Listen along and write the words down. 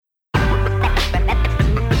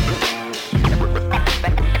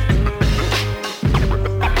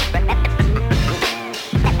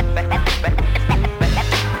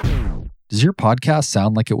Does your podcast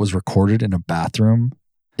sound like it was recorded in a bathroom?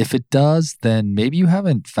 If it does, then maybe you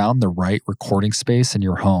haven't found the right recording space in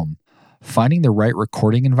your home. Finding the right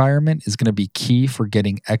recording environment is going to be key for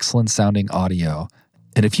getting excellent sounding audio.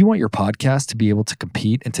 And if you want your podcast to be able to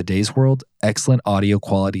compete in today's world, excellent audio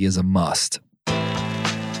quality is a must.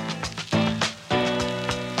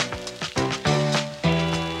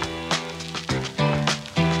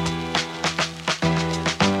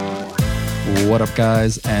 What up,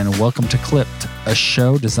 guys, and welcome to Clipped, a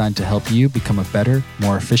show designed to help you become a better,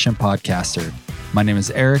 more efficient podcaster. My name is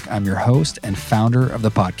Eric. I'm your host and founder of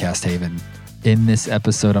the Podcast Haven. In this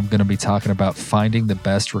episode, I'm going to be talking about finding the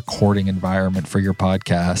best recording environment for your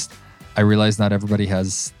podcast. I realize not everybody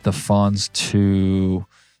has the funds to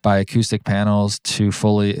buy acoustic panels to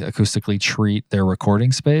fully acoustically treat their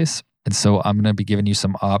recording space. And so I'm going to be giving you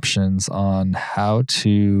some options on how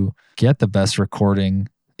to get the best recording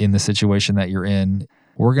in the situation that you're in.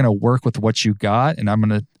 We're going to work with what you got, and I'm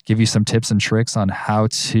going to give you some tips and tricks on how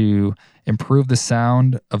to improve the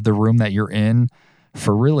sound of the room that you're in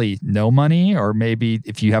for really no money, or maybe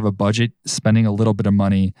if you have a budget, spending a little bit of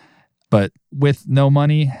money. But with no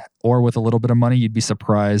money or with a little bit of money, you'd be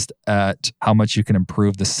surprised at how much you can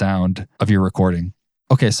improve the sound of your recording.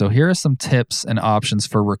 Okay, so here are some tips and options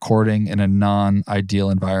for recording in a non-ideal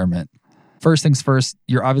environment. First things first,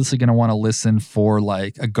 you're obviously going to want to listen for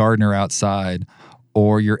like a gardener outside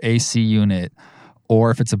or your AC unit, or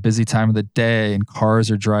if it's a busy time of the day and cars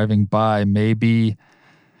are driving by, maybe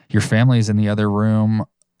your family's in the other room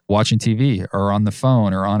watching TV or on the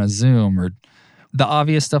phone or on a Zoom or the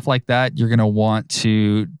obvious stuff like that. You're going to want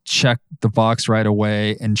to check the box right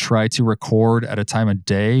away and try to record at a time of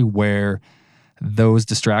day where those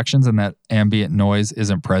distractions and that ambient noise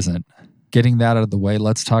isn't present. Getting that out of the way,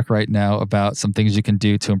 let's talk right now about some things you can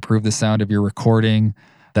do to improve the sound of your recording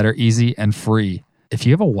that are easy and free. If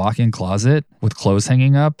you have a walk-in closet with clothes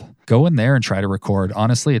hanging up, go in there and try to record.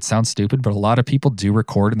 Honestly, it sounds stupid, but a lot of people do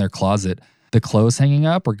record in their closet. The clothes hanging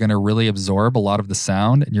up are going to really absorb a lot of the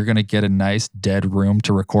sound, and you're going to get a nice dead room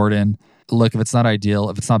to record in. Look, if it's not ideal,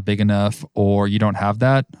 if it's not big enough, or you don't have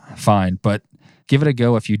that, fine. But give it a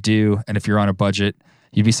go if you do, and if you're on a budget,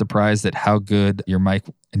 you'd be surprised at how good your mic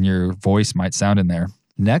and your voice might sound in there.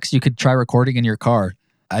 Next, you could try recording in your car.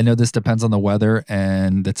 I know this depends on the weather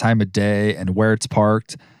and the time of day and where it's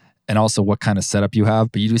parked and also what kind of setup you have,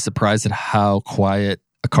 but you'd be surprised at how quiet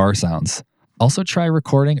a car sounds. Also try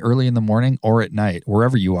recording early in the morning or at night,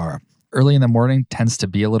 wherever you are. Early in the morning tends to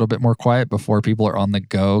be a little bit more quiet before people are on the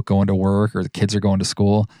go, going to work, or the kids are going to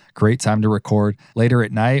school. Great time to record. Later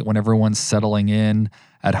at night, when everyone's settling in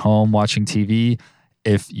at home watching TV,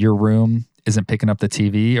 if your room isn't picking up the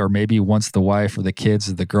TV, or maybe once the wife or the kids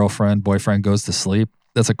or the girlfriend, boyfriend goes to sleep,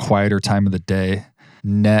 that's a quieter time of the day.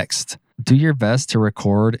 Next, do your best to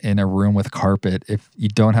record in a room with carpet. If you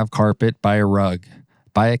don't have carpet, buy a rug.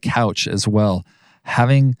 Buy a couch as well.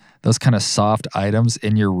 Having those kind of soft items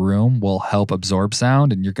in your room will help absorb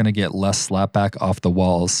sound, and you're going to get less slapback off the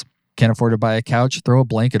walls. Can't afford to buy a couch? Throw a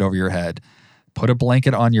blanket over your head. Put a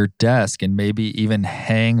blanket on your desk and maybe even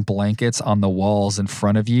hang blankets on the walls in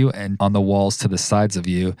front of you and on the walls to the sides of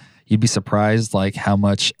you. You'd be surprised like how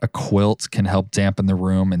much a quilt can help dampen the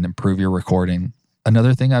room and improve your recording.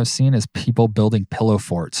 Another thing I've seen is people building pillow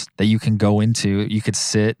forts that you can go into. You could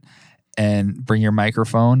sit and bring your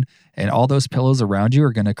microphone, and all those pillows around you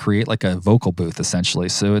are going to create like a vocal booth essentially.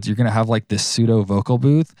 So you're going to have like this pseudo vocal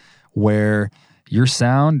booth where your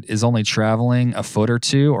sound is only traveling a foot or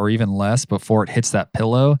two or even less before it hits that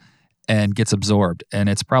pillow and gets absorbed. And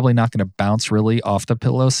it's probably not going to bounce really off the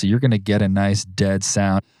pillow, so you're going to get a nice dead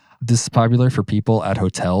sound. This is popular for people at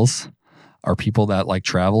hotels or people that like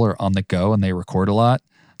travel or on the go and they record a lot.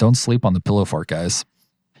 Don't sleep on the pillow fort, guys.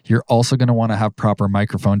 You're also going to want to have proper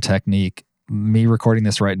microphone technique. Me recording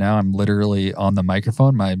this right now, I'm literally on the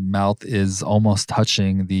microphone. My mouth is almost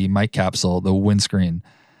touching the mic capsule, the windscreen.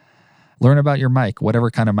 Learn about your mic,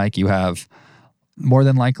 whatever kind of mic you have. More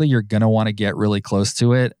than likely, you're going to want to get really close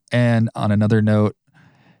to it. And on another note,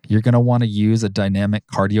 you're going to want to use a dynamic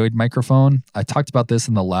cardioid microphone. I talked about this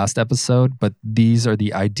in the last episode, but these are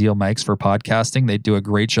the ideal mics for podcasting. They do a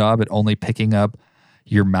great job at only picking up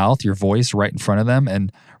your mouth, your voice right in front of them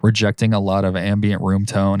and rejecting a lot of ambient room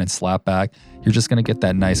tone and slapback. You're just going to get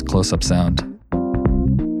that nice close-up sound.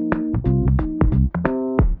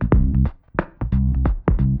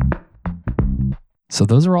 So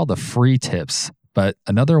those are all the free tips, but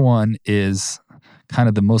another one is kind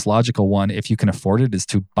of the most logical one, if you can afford it, is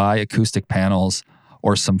to buy acoustic panels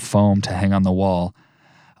or some foam to hang on the wall.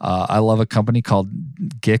 I love a company called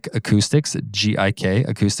GIK Acoustics, G-I-K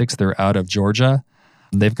Acoustics. They're out of Georgia.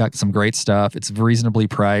 They've got some great stuff. It's reasonably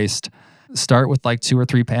priced. Start with like 2 or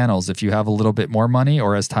 3 panels. If you have a little bit more money,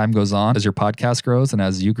 or as time goes on, as your podcast grows and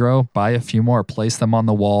as you grow, buy a few more, place them on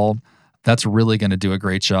the wall. That's really going to do a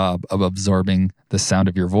great job of absorbing the sound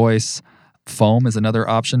of your voice. Foam is another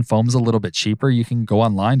option. Foam's a little bit cheaper. You can go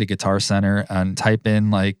online to Guitar Center and type in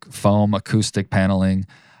like foam acoustic paneling.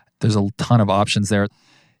 There's a ton of options there.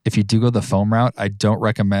 If you do go the foam route, I don't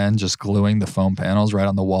recommend just gluing the foam panels right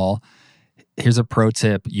on the wall. Here's a pro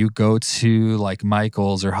tip. You go to like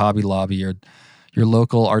Michael's or Hobby Lobby or your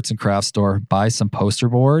local arts and crafts store, buy some poster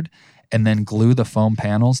board, and then glue the foam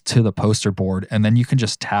panels to the poster board. And then you can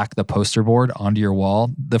just tack the poster board onto your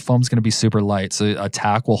wall. The foam's going to be super light, so a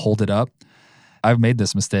tack will hold it up. I've made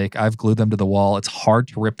this mistake. I've glued them to the wall. It's hard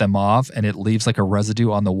to rip them off, and it leaves like a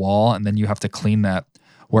residue on the wall, and then you have to clean that.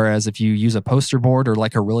 Whereas if you use a poster board or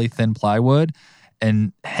like a really thin plywood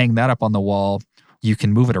and hang that up on the wall, you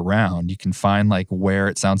can move it around. You can find like where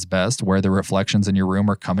it sounds best, where the reflections in your room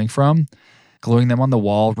are coming from. Gluing them on the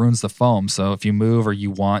wall ruins the foam. So if you move or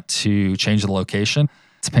you want to change the location,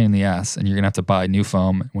 it's a pain in the ass, and you're going to have to buy new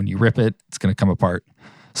foam. When you rip it, it's going to come apart.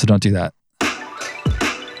 So don't do that.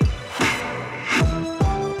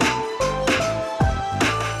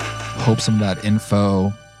 Hope some of that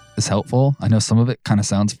info is helpful. I know some of it kind of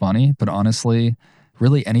sounds funny, but honestly,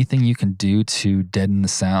 really anything you can do to deaden the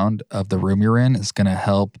sound of the room you're in is going to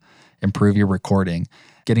help improve your recording.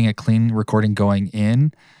 Getting a clean recording going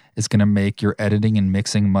in is going to make your editing and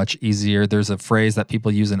mixing much easier. There's a phrase that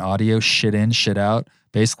people use in audio, shit in, shit out.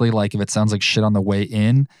 Basically, like if it sounds like shit on the way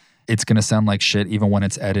in, it's going to sound like shit even when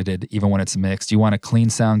it's edited, even when it's mixed. You want a clean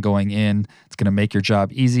sound going in. It's going to make your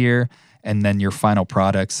job easier. And then your final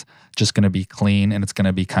product's just going to be clean, and it's going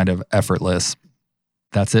to be kind of effortless.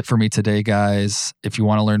 That's it for me today, guys. If you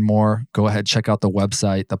want to learn more, go ahead, check out the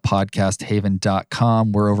website,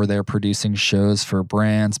 thepodcasthaven.com. We're over there producing shows for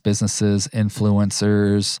brands, businesses,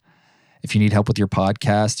 influencers. If you need help with your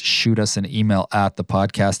podcast, shoot us an email at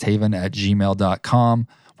thepodcasthaven@gmail.com.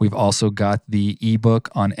 We've also got the ebook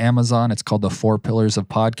on Amazon. It's called The 4 Pillars of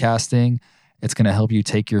Podcasting. It's going to help you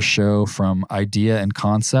take your show from idea and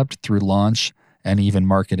concept through launch and even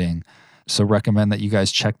marketing. So recommend that you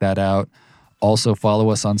guys check that out. Also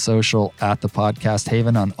follow us on social at The Podcast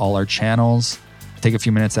Haven on all our channels. Take a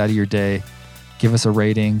few minutes out of your day. Give us a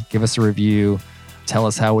rating. Give us a review. Tell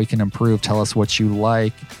us how we can improve. Tell us what you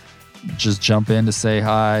like. Just jump in to say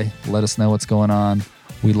hi. Let us know what's going on.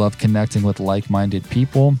 We love connecting with like-minded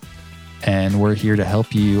people, and we're here to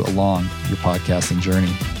help you along your podcasting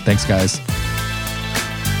journey. Thanks, guys.